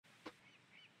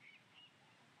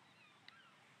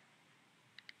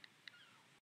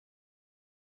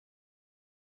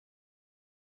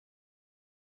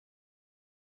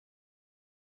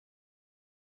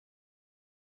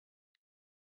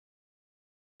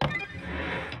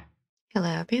Hello,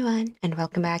 everyone, and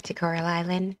welcome back to Coral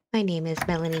Island. My name is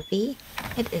Melanie V.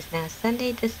 It is now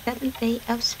Sunday, the 7th day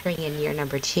of spring in year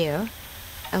number 2.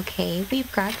 Okay,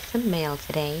 we've got some mail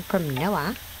today from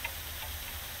Noah.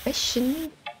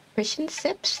 Christian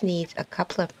Sips needs a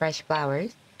couple of fresh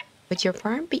flowers. Would your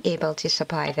farm be able to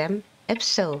supply them? If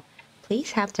so,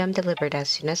 please have them delivered as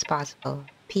soon as possible.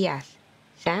 P.S.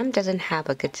 Sam doesn't have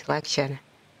a good selection.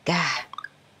 Gah!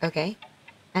 Okay.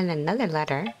 And another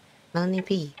letter. Melanie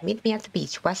P. Meet me at the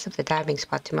beach west of the diving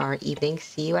spot tomorrow evening.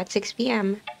 See you at 6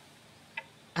 p.m.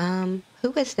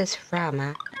 Who is this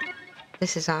from?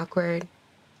 This is awkward.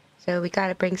 So we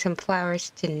gotta bring some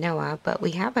flowers to Noah, but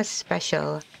we have a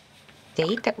special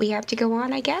date that we have to go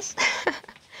on, I guess?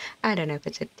 I don't know if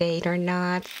it's a date or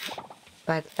not,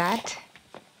 but that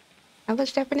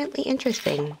was definitely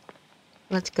interesting.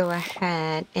 Let's go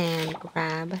ahead and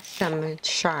grab some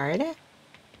shard.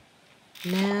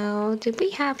 Now, did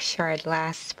we have shard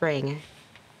last spring?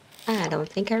 I don't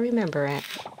think I remember it.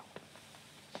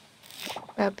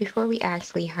 But before we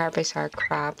actually harvest our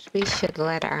crops, we should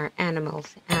let our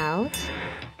animals out.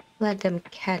 Let them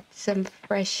get some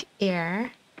fresh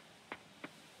air.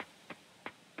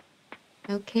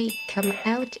 Okay, come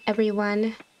out,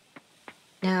 everyone.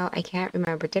 Now, I can't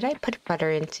remember. Did I put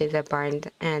butter into the barn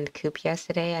and coop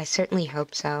yesterday? I certainly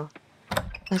hope so.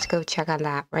 Let's go check on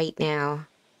that right now.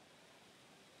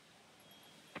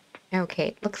 Okay,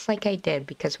 it looks like I did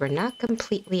because we're not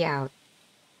completely out.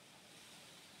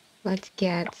 Let's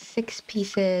get 6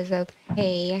 pieces of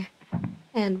hay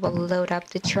and we'll load up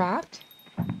the trough.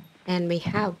 And we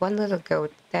have one little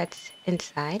goat that's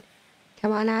inside.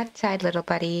 Come on outside, little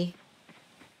buddy.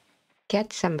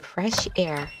 Get some fresh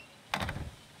air.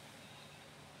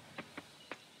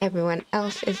 Everyone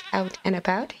else is out and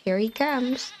about. Here he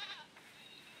comes.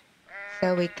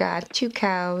 So we got 2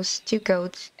 cows, 2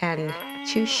 goats, and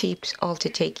 2 sheep all to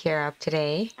take care of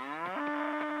today.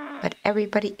 But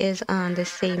everybody is on the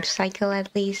same cycle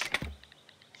at least.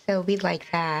 So we like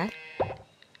that.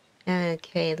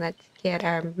 Okay, let's get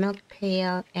our milk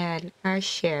pail and our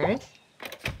shears.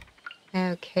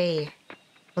 Okay,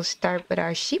 we'll start with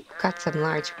our sheep. Got some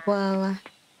large wool.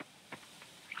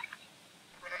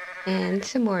 And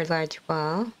some more large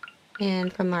wool.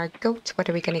 And from our goats, what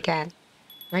are we gonna get?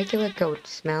 Regular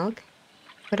goat's milk.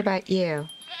 What about you?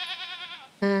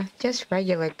 Just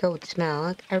regular goat's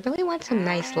milk. I really want some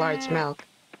nice large milk.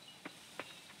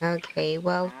 Okay,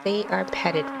 well, they are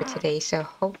petted for today, so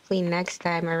hopefully next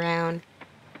time around,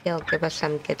 they'll give us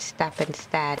some good stuff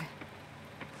instead.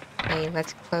 Okay,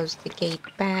 let's close the gate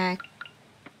back.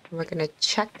 We're gonna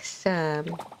chuck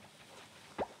some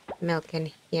milk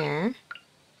in here.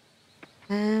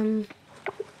 I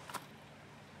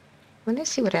want to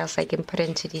see what else I can put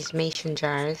into these mason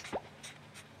jars.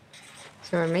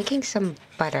 So we're making some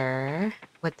butter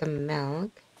with the milk.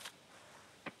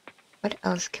 What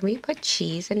else? Can we put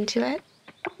cheese into it?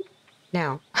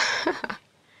 No.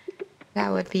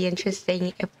 That would be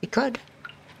interesting if we could,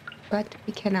 but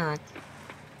we cannot.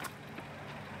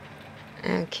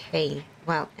 Okay,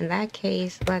 well, in that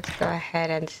case, let's go ahead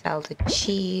and sell the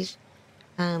cheese.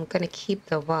 I'm gonna keep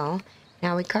the wool.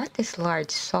 Now we got this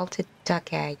large salted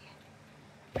duck egg.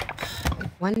 I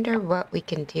wonder what we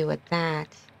can do with that.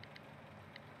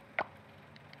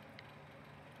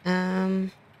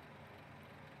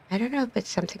 I don't know if it's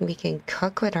something we can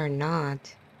cook with or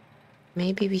not.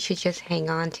 Maybe we should just hang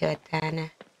on to it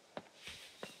then.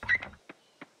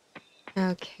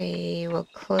 Okay, we'll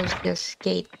close this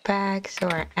gate back so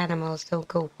our animals don't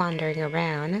go wandering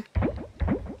around.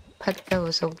 Put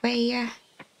those away.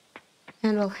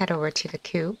 And we'll head over to the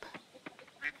coop.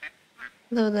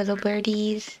 Hello, little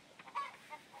birdies.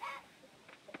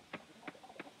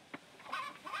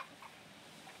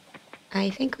 I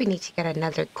think we need to get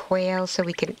another quail so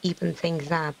we can even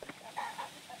things up.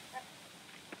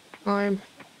 Or,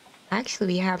 actually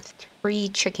we have 3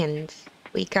 chickens.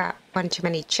 We got one too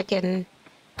many chicken,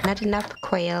 not enough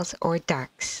quails or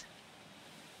ducks.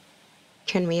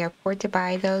 Can we afford to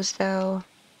buy those though?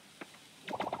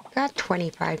 Got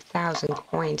 25,000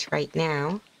 coins right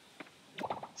now.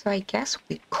 So I guess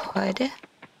we could.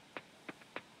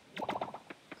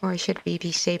 Or should we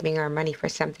be saving our money for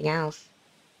something else?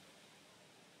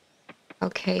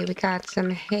 Okay, we got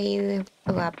some hay to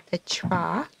fill up the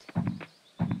trough.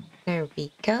 There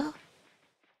we go.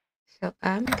 So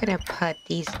I'm gonna put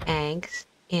these eggs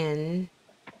into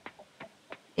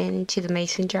the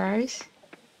mason jars.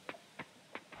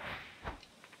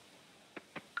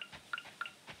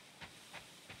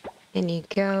 In you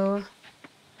go.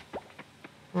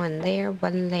 One there,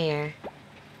 one there.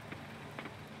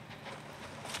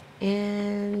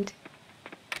 And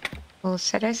We'll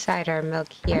set aside our milk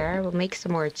here. We'll make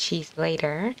some more cheese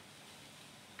later.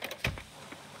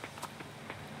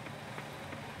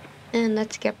 And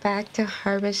let's get back to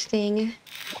harvesting.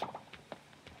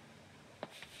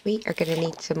 We are going to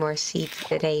need some more seeds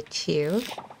today too.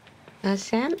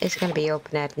 Sam is going to be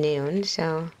open at noon,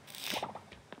 so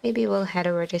maybe we'll head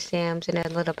over to Sam's in a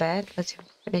little bit. Let's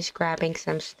finish grabbing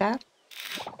some stuff.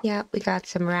 Yeah, we got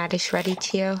some radish ready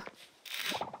too.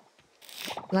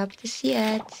 Love to see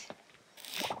it.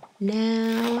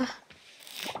 Now,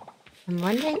 I'm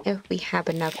wondering if we have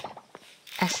enough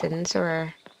essence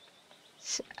or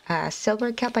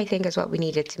silver cup, I think is what we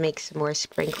needed to make some more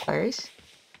sprinklers.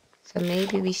 So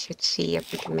maybe we should see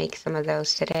if we can make some of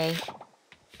those today.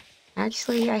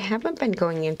 Actually, I haven't been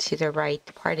going into the right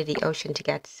part of the ocean to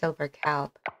get silver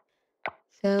kelp.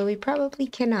 So we probably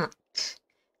cannot.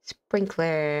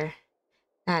 Sprinkler.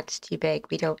 That's too big.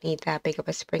 We don't need that big of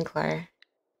a sprinkler.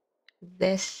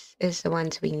 This is the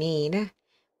ones we need.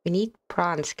 We need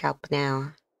bronze kelp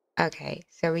now. Okay,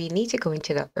 so we need to go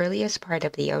into the earliest part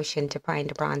of the ocean to find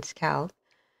the bronze kelp.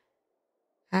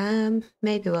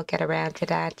 Maybe we'll get around to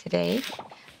that today.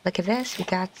 Look at this, we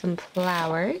got some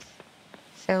flowers.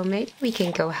 So maybe we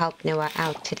can go help Noah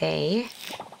out today.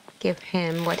 Give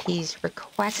him what he's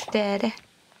requested.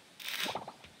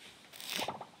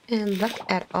 And look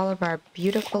at all of our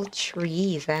beautiful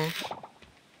trees.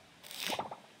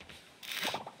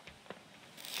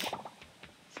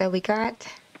 So we got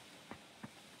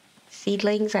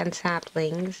seedlings and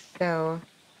saplings. So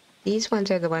these ones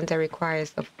are the ones that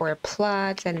requires the 4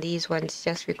 plots, and these ones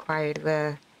just require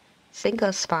the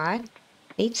single spot.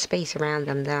 Need space around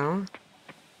them though.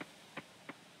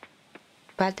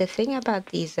 But the thing about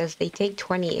these is they take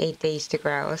 28 days to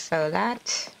grow, so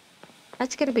that's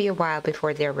gonna be a while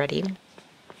before they're ready.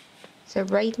 So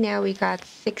right now we got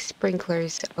 6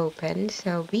 sprinklers open,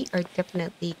 so we are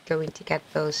definitely going to get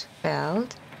those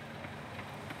filled.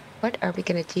 What are we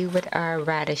gonna do with our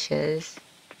radishes?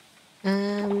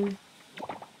 None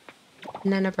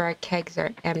of our kegs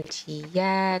are empty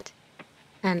yet,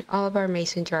 and all of our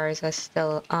mason jars are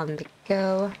still on the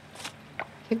go.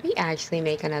 Could we actually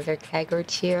make another keg or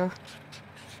two?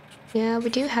 Yeah, we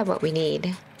do have what we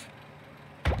need.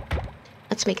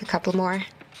 Let's make a couple more.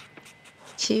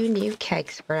 2 new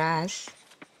kegs for us.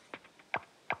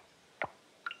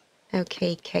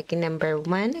 Okay, keg number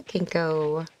 1 can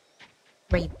go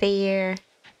right there.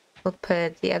 We'll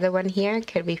put the other one here.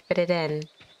 Could we fit it in?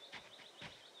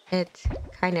 It's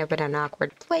kind of in an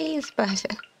awkward place, but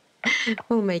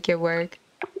we'll make it work.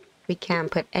 We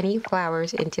can't put any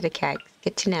flowers into the kegs.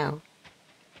 Good to know.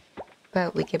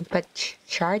 But we can put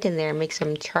chard in there and make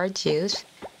some chard juice.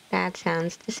 That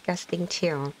sounds disgusting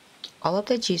too. All of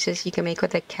the juices you can make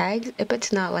with the kegs, if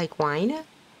it's not like wine,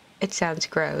 it sounds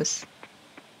gross.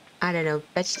 I don't know,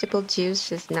 vegetable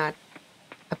juice is not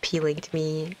appealing to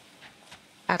me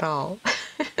at all.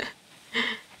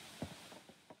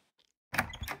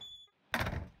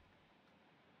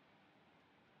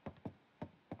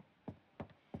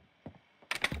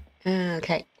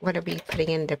 Okay, what are we putting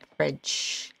in the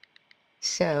fridge?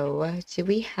 So, do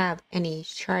we have any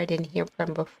chard in here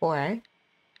from before?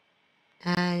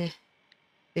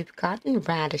 We've gotten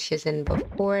radishes in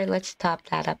before. Let's top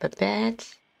that up a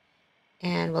bit.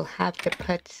 And we'll have to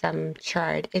put some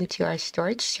chard into our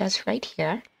storage chest right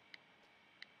here.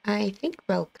 I think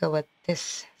we'll go with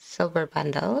this silver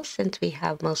bundle since we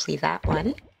have mostly that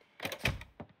one.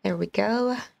 There we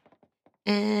go.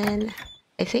 And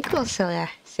I think we'll still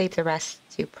save the rest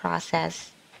to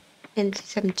process into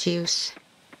some juice.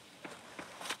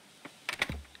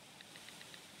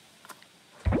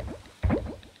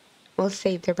 We'll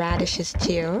save the radishes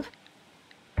too.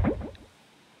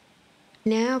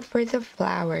 Now for the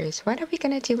flowers. What are we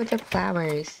gonna do with the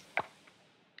flowers?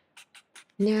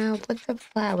 Now with the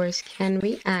flowers, can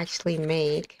we actually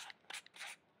make...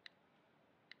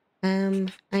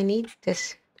 I need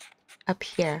this up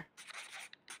here.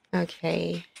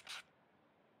 Okay.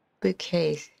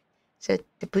 Bouquets. So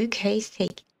the bouquets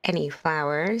take any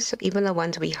flowers, so even the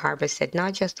ones we harvested,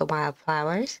 not just the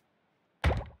wildflowers.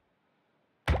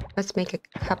 Let's make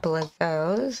a couple of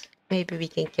those. Maybe we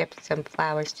can gift some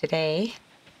flowers today.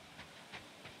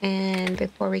 And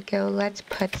before we go, let's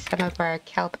put some of our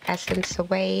kelp essence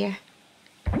away.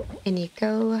 In you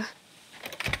go.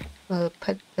 We'll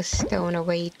put the stone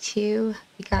away too.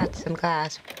 We got some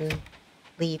glass we can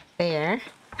leave there.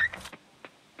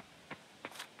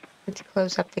 Let's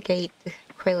close up the gate. The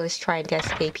krill is trying to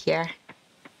escape here.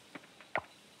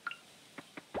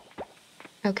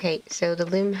 Okay, so the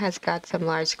loom has got some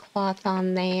large cloth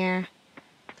on there.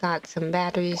 Got some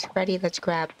batteries ready. Let's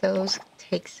grab those.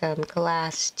 Take some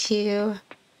glass too.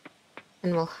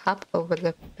 And we'll hop over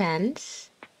the fence.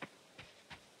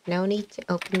 No need to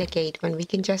open the gate when we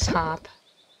can just hop.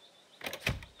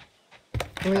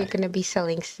 We're gonna be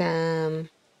selling some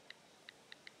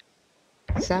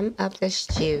of this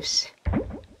juice.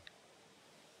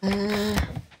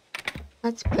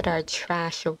 Let's put our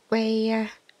trash away.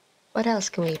 What else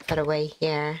can we put away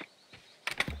here?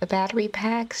 The battery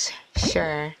packs?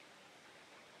 Sure.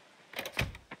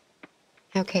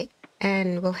 Okay,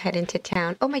 and we'll head into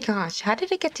town. Oh my gosh, how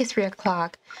did it get to 3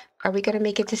 o'clock? Are we gonna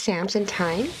make it to Sam's in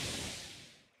time?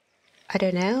 I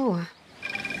don't know.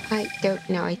 I don't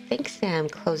know. I think Sam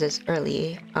closes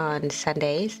early on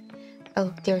Sundays.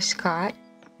 Oh, there's Scott.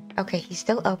 Okay, he's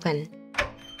still open.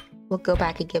 We'll go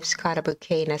back and give Scott a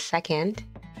bouquet in a second.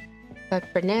 But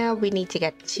for now, we need to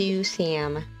get to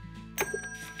Sam.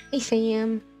 Hey,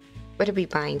 Sam. What are we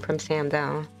buying from Sam,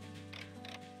 though?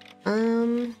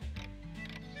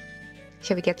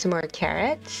 Should we get some more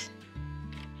carrots?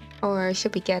 Or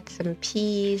should we get some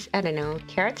peas? I don't know.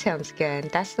 Carrot sounds good.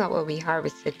 That's not what we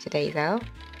harvested today, though.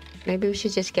 Maybe we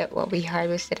should just get what we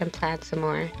harvested and plant some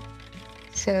more.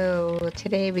 So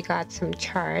today we got some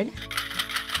chard.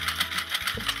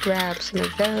 Let's grab some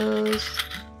of those.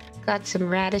 Got some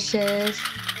radishes.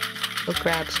 We'll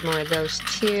grab some more of those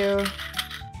too.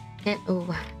 And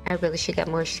oh, I really should get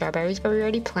more strawberries, but we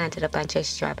already planted a bunch of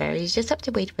strawberries. Just have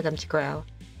to wait for them to grow.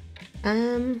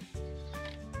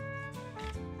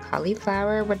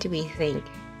 Cauliflower, what do we think?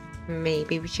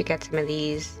 Maybe we should get some of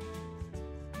these.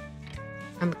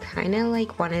 I'm kind of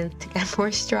like wanting to get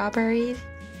more strawberries.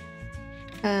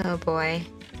 Oh boy.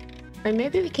 Or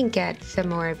maybe we can get some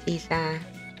more of these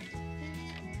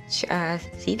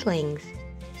seedlings.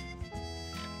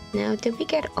 Now, did we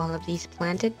get all of these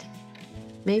planted?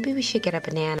 Maybe we should get a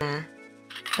banana.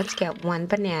 Let's get one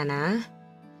banana.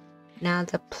 Now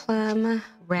the plum,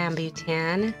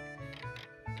 rambutan.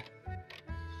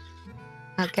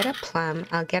 I'll get a plum.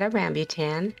 I'll get a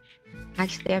rambutan.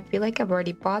 Actually, I feel like I've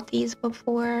already bought these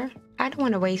before. I don't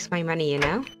want to waste my money, you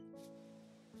know?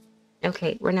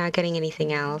 Okay, we're not getting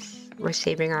anything else. We're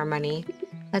saving our money.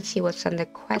 Let's see what's on the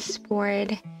quest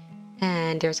board.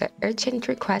 And there's an urgent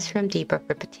request from Deepa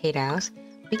for potatoes.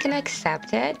 We can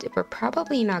accept it. We're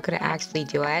probably not going to actually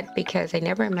do it because I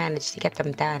never managed to get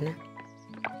them done.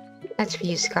 That's for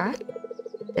you, Scott.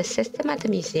 The system at the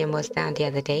museum was down the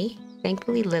other day.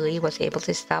 Thankfully, Lily was able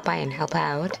to stop by and help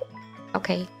out.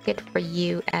 Okay, good for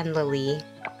you and Lily.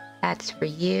 That's for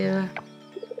you.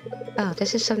 Oh,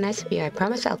 this is so nice of you. I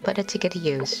promise I'll put it to good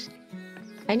use.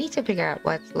 I need to figure out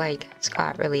what,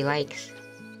 Scott really likes.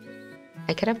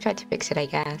 I could have tried to fix it, I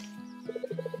guess.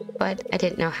 But I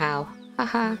didn't know how.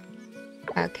 Haha.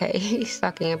 Okay, he's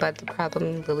talking about the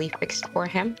problem Lily fixed for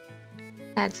him.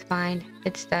 That's fine.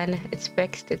 It's done. It's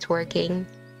fixed. It's working.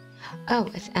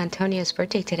 Oh, it's Antonio's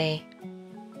birthday today.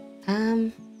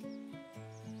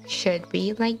 Should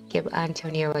we, give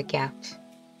Antonio a gift?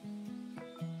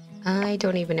 I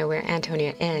don't even know where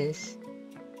Antonio is.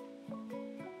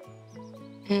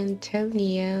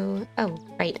 Antonio... Oh,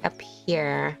 right up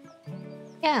here.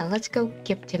 Yeah, let's go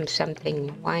gift him something.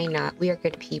 Why not? We are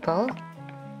good people.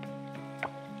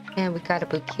 And we got a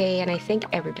bouquet, and I think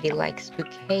everybody likes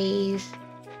bouquets.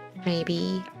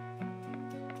 Maybe.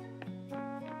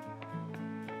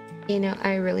 You know,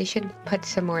 I really should put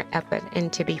some more effort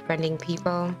into befriending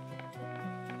people.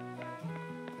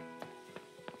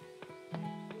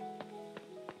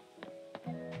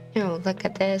 Oh, look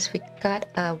at this. We got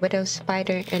a widow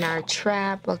spider in our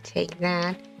trap. We'll take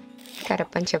that. Got a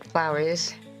bunch of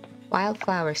flowers. Wild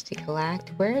flowers to collect.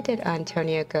 Where did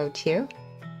Antonio go to?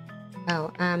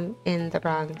 Oh, I'm in the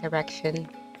wrong direction.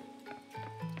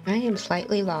 I am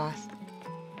slightly lost.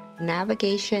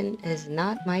 Navigation is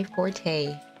not my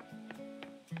forte.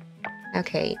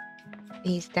 Okay,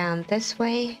 he's down this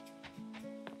way.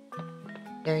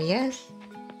 There he is.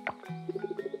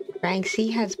 Frank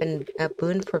C has been a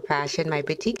boon for fashion. My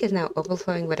boutique is now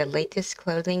overflowing with the latest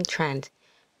clothing trend.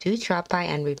 Do drop by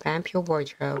and revamp your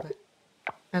wardrobe.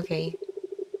 Okay.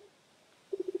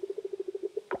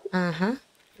 Uh-huh.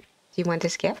 Do you want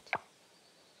this gift?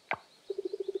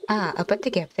 Ah, a birthday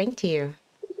gift. Thank you.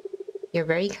 You're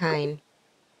very kind.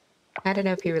 I don't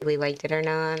know if you really liked it or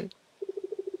not.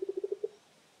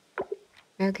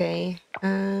 Okay.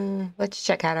 Let's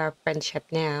check out our friendship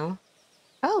now.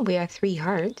 Oh, we have 3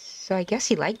 hearts, so I guess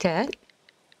he liked it.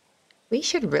 We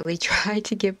should really try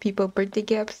to give people birthday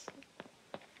gifts.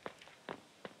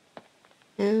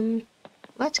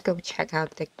 Let's go check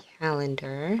out the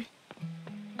calendar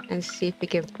and see if we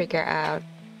can figure out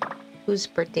whose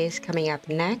birthday is coming up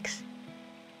next,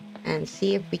 and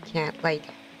see if we can't,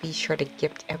 be sure to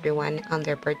gift everyone on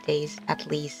their birthdays, at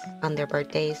least on their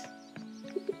birthdays.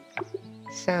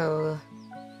 So,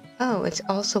 oh, it's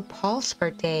also Paul's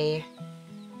birthday.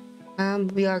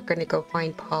 We are gonna go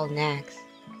find Paul next.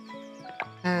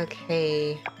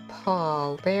 Okay,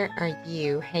 Paul, where are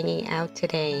you hanging out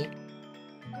today?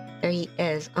 There he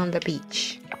is on the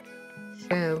beach.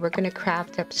 So we're gonna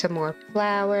craft up some more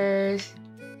flowers.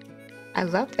 I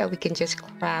love that we can just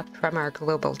craft from our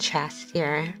global chest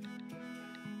here.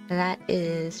 That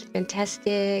is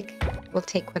fantastic. We'll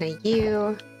take one of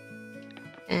you.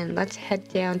 And let's head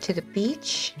down to the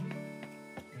beach.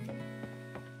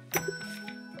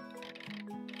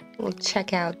 We'll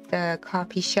check out the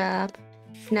coffee shop.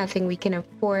 Nothing we can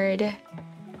afford.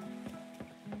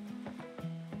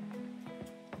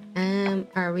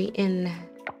 Are we in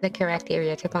the correct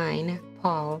area to find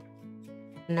Paul?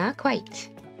 Not quite.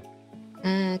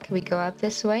 Can we go up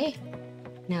this way?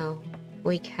 No,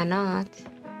 we cannot.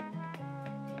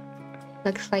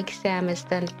 Looks like Sam is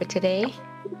done for today.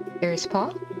 Here's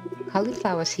Paul.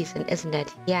 Cauliflower season, isn't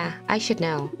it? Yeah, I should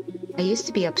know. I used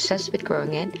to be obsessed with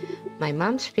growing it. My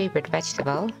mom's favorite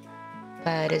vegetable.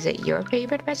 But is it your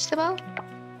favorite vegetable?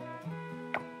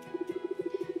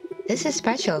 This is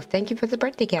special. Thank you for the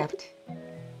birthday gift.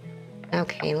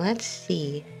 Okay, let's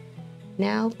see.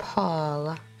 Now,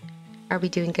 Paul. Are we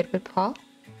doing good with Paul?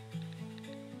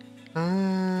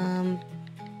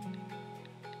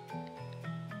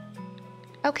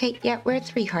 Okay, yeah, we're at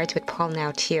 3 hearts with Paul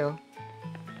now, too.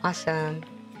 Awesome.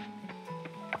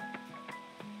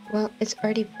 Well, it's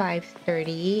already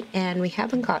 5:30, and we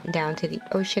haven't gotten down to the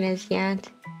ocean as yet.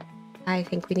 I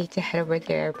think we need to head over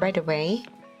there right away.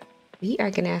 We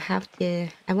are gonna have to...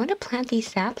 I want to plant these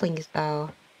saplings,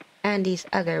 though. And these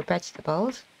other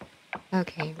vegetables.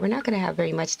 Okay, we're not gonna have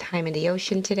very much time in the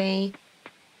ocean today.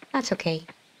 That's okay.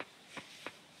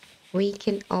 We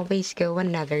can always go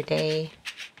another day.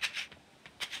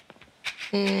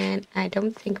 And I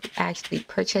don't think we actually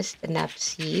purchased enough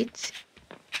seeds.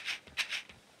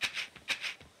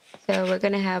 So we're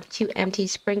gonna have 2 empty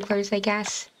sprinklers, I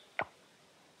guess.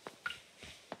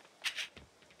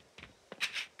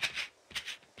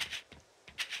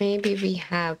 Maybe we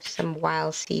have some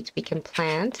wild seeds we can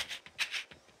plant.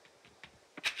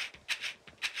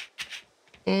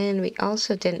 And we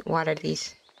also didn't water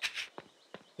these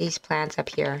plants up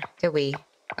here, did we?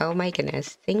 Oh my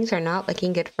goodness, things are not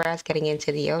looking good for us getting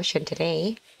into the ocean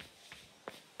today.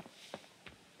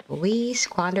 We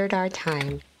squandered our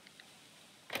time.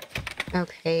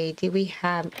 Okay, do we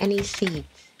have any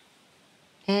seeds?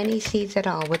 Any seeds at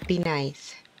all would be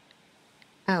nice.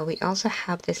 Oh, we also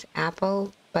have this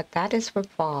apple, but that is for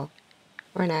fall.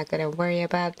 We're not gonna worry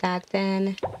about that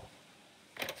then.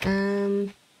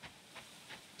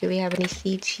 Do we have any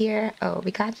seeds here? Oh,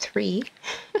 we got 3.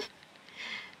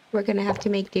 We're gonna have to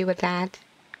make do with that.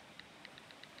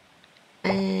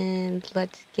 And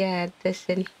let's get this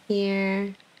in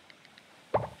here.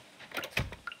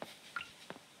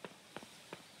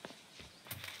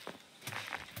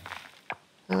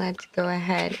 Let's go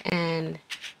ahead and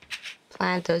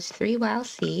plant those 3 wild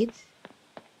seeds.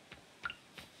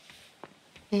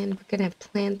 And we're gonna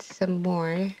plant some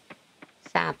more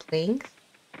saplings.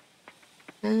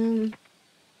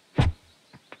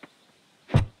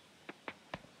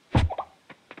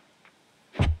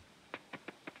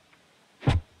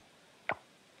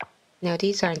 No,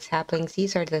 these aren't saplings.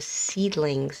 These are the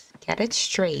seedlings. Get it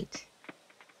straight.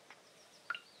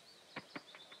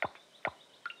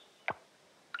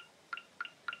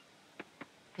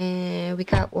 And we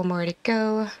got 1 more to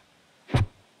go.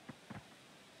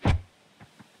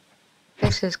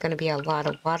 This is going to be a lot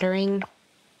of watering.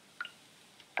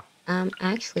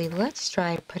 Actually, let's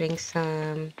try putting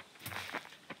some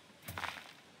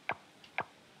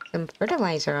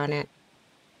fertilizer on it.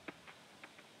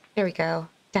 There we go.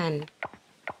 Done.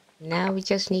 Now we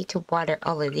just need to water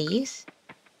all of these.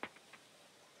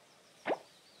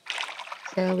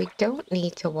 So we don't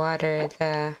need to water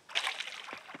the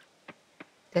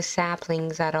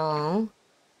saplings at all.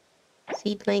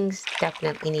 Seedlings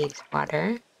definitely needs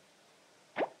water.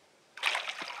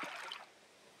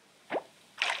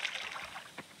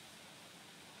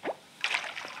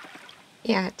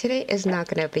 Yeah, today is not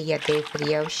gonna be a day for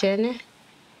the ocean.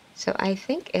 So I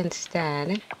think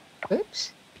instead,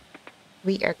 oops,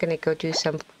 we are gonna go do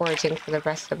some foraging for the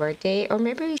rest of our day. Or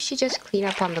maybe we should just clean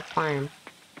up on the farm.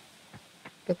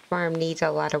 The farm needs a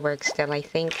lot of work still, I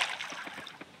think.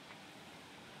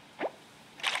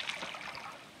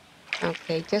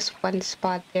 Okay, just 1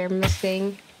 spot there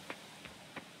missing.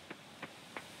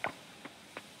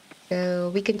 So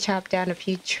we can chop down a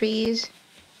few trees.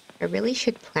 I really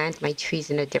should plant my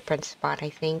trees in a different spot, I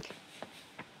think.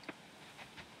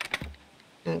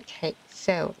 Okay,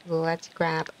 so let's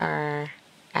grab our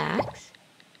axe.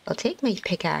 I'll take my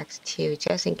pickaxe too,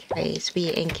 just in case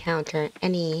we encounter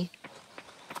any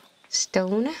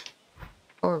stone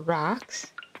or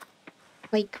rocks.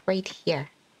 Like right here.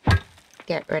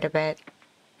 Get rid of it.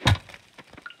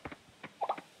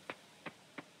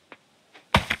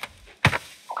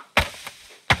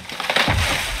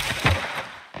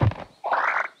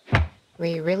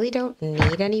 We really don't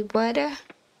need any wood,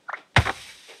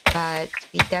 but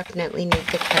we definitely need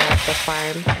to clear up the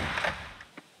farm.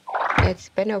 It's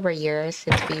been over years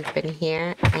since we've been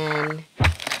here, and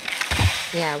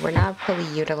yeah, we're not fully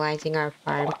utilizing our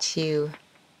farm to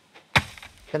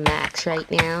the max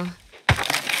right now.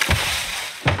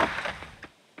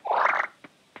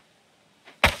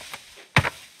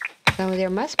 So there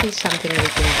must be something we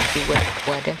can do with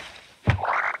wood.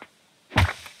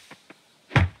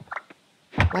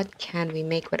 What can we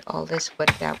make with all this wood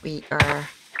that we are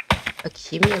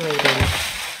accumulating?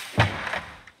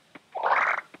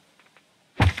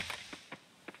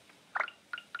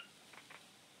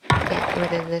 Get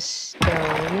rid of this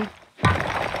stone.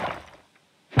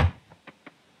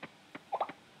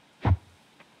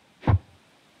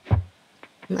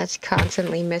 Let's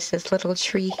constantly miss this little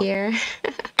tree here.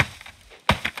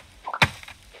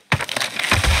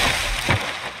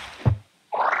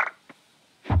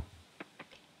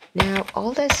 Now,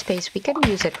 all this space, we can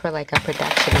use it for like a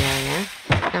production area.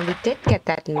 And we did get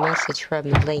that message from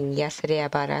Ling yesterday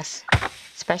about us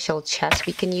special chests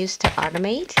we can use to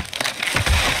automate.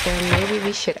 So maybe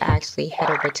we should actually head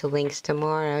over to Ling's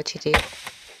tomorrow to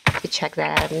check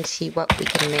that out and see what we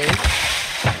can make.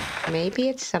 Maybe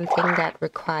it's something that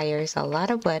requires a lot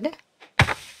of wood.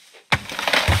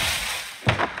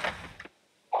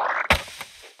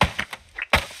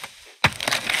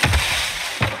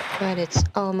 But it's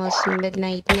almost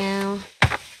midnight now.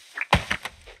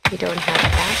 We don't have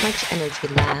that much energy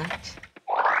left.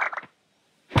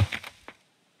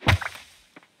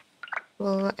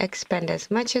 We'll expend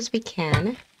as much as we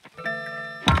can.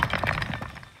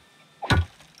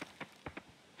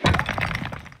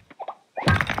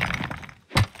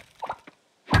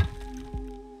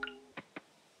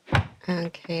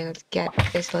 Okay, let's get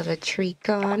this little tree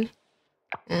gone.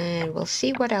 And we'll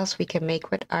see what else we can make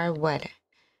with our wood.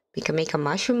 We can make a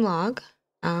mushroom log.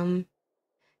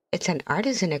 It's an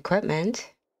artisan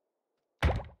equipment.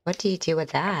 What do you do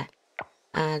with that?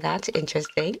 That's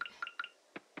interesting.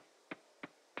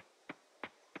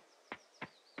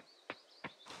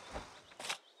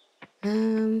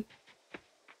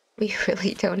 We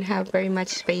really don't have very much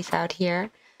space out here.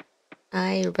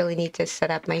 I really need to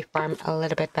set up my farm a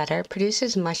little bit better.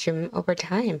 Produces mushroom over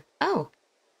time. Oh,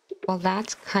 well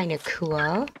that's kind of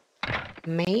cool.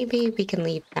 Maybe we can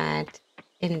leave that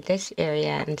in this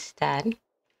area instead.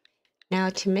 Now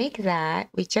to make that,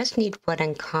 we just need wood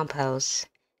and compost.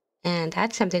 And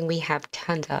that's something we have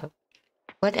tons of.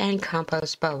 Wood and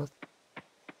compost both.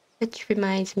 Which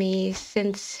reminds me,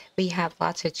 since we have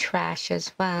lots of trash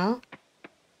as well,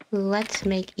 let's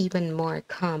make even more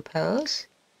compost.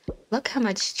 Look how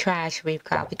much trash we've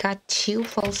got. We got 2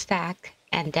 full stacks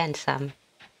and then some.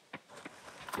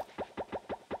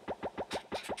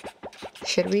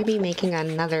 Should we be making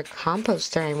another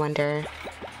composter, I wonder?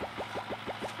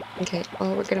 Okay,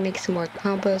 well, we're gonna make some more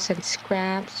compost and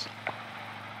scraps.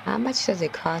 How much does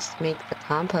it cost to make the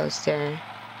composter?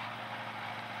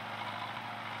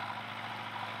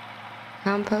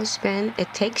 Compost bin,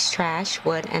 it takes trash,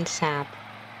 wood, and sap.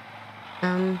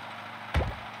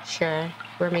 Sure,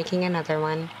 we're making another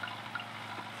one.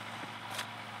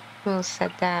 We'll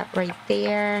set that right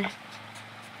there.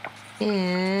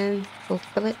 And we'll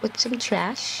fill it with some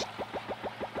trash.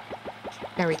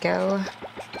 There we go.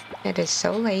 It is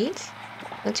so late.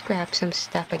 Let's grab some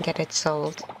stuff and get it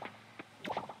sold.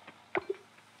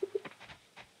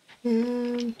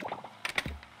 And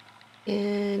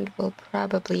we'll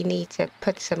probably need to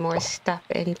put some more stuff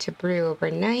in to brew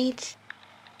overnight.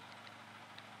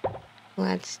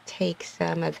 Let's take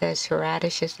some of this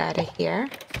radishes out of here.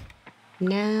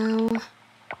 Now,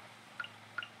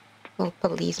 we'll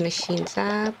pull these machines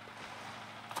up.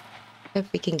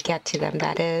 If we can get to them,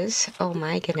 that is. Oh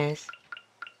my goodness.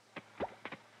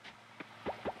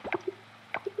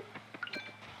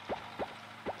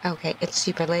 Okay, it's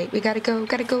super late. We gotta go,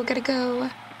 gotta go, gotta go.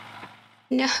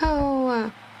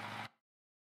 No!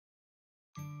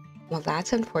 Well,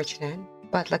 that's unfortunate.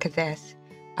 But look at this.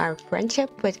 Our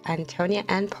friendship with Antonia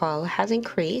and Paul has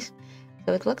increased.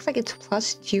 So it looks like it's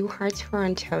 +2 hearts for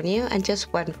Antonio and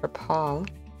just 1 for Paul.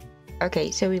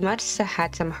 Okay, so we must have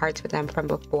had some hearts with them from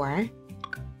before.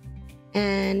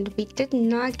 And we did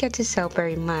not get to sell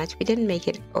very much. We didn't make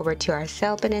it over to our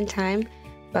sell bin in time.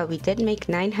 Well, we did make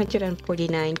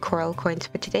 949 coral coins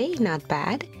for today, not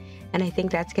bad. And I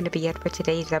think that's going to be it for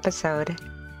today's episode.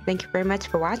 Thank you very much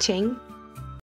for watching.